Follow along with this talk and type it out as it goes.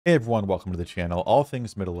Hey everyone, welcome to the channel. All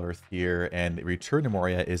things Middle-earth here, and Return to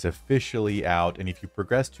Moria is officially out. And if you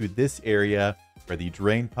progress to this area where the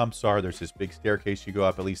drain pumps are, there's this big staircase you go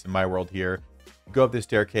up, at least in my world here. You go up this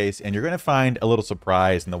staircase, and you're going to find a little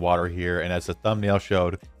surprise in the water here. And as the thumbnail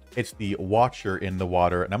showed, it's the Watcher in the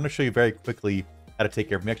water. And I'm going to show you very quickly how to take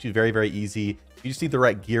care of him. Actually, very, very easy. You just need the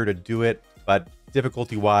right gear to do it. But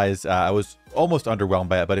difficulty-wise, I was almost underwhelmed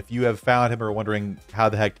by it. But if you have found him or wondering how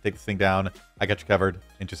the heck to take this thing down, I got you covered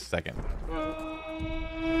in just a second.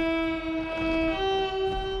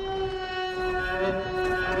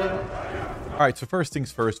 All right, so first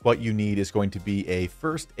things first, what you need is going to be a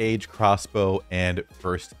first age crossbow and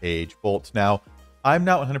first age bolts. Now, I'm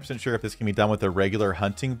not 100% sure if this can be done with a regular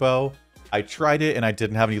hunting bow. I tried it and I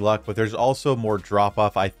didn't have any luck, but there's also more drop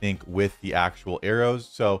off, I think, with the actual arrows.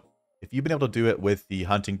 So if you've been able to do it with the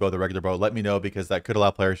hunting bow, the regular bow, let me know, because that could allow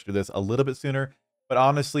players to do this a little bit sooner. But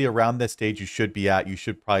honestly, around this stage you should be at, you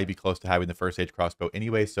should probably be close to having the first age crossbow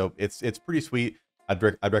anyway. So it's pretty sweet. I'd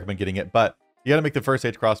recommend getting it. But you got to make the first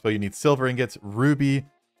age crossbow. You need silver ingots, ruby,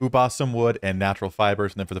 ubasum wood, and natural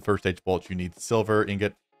fibers. And then for the first age bolts, you need silver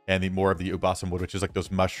ingot and the more of the ubasum wood, which is like those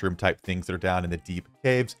mushroom type things that are down in the deep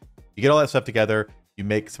caves. You get all that stuff together. You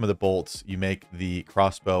make some of the bolts. You make the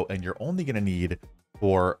crossbow, and you're only going to need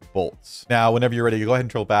 4 bolts. Now, whenever you're ready, you go ahead and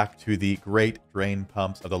travel back to the great drain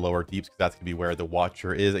pumps of the lower deeps, because that's going to be where the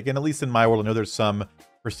Watcher is. Again, at least in my world, I know there's some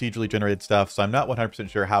procedurally generated stuff, so I'm not 100%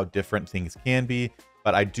 sure how different things can be,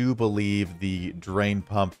 but I do believe the drain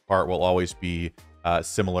pump part will always be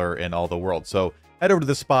similar in all the worlds. So head over to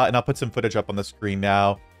this spot, and I'll put some footage up on the screen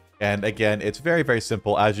now. And again, it's very, very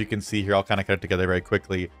simple. As you can see here, I'll kind of cut it together very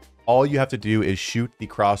quickly. All you have to do is shoot the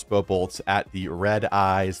crossbow bolts at the red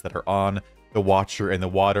eyes that are on the Watcher in the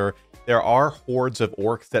water. There are hordes of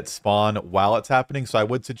orcs that spawn while it's happening, so I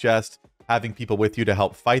would suggest having people with you to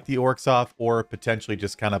help fight the orcs off, or potentially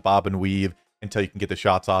just kind of bob and weave until you can get the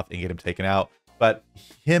shots off and get him taken out. But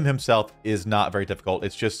him himself is not very difficult.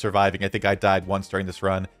 It's just surviving. I think I died once during this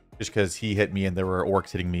run just because he hit me and there were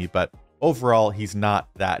orcs hitting me, but overall he's not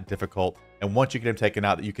that difficult. And once you get him taken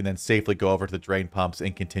out, you can then safely go over to the drain pumps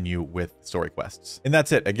and continue with story quests. And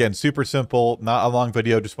that's it. Again, super simple, not a long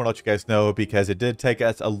video. Just want to let you guys know, because it did take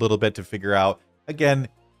us a little bit to figure out. Again,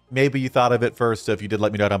 maybe you thought of it first, so if you did,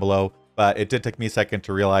 let me know down below. But it did take me a second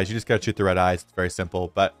to realize you just got to shoot the red eyes. It's very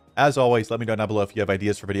simple. But as always, let me know down below if you have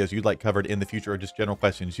ideas for videos you'd like covered in the future, or just general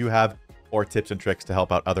questions you have, or tips and tricks to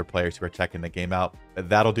help out other players who are checking the game out.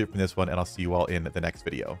 That'll do it from this one, and I'll see you all in the next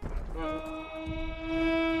video.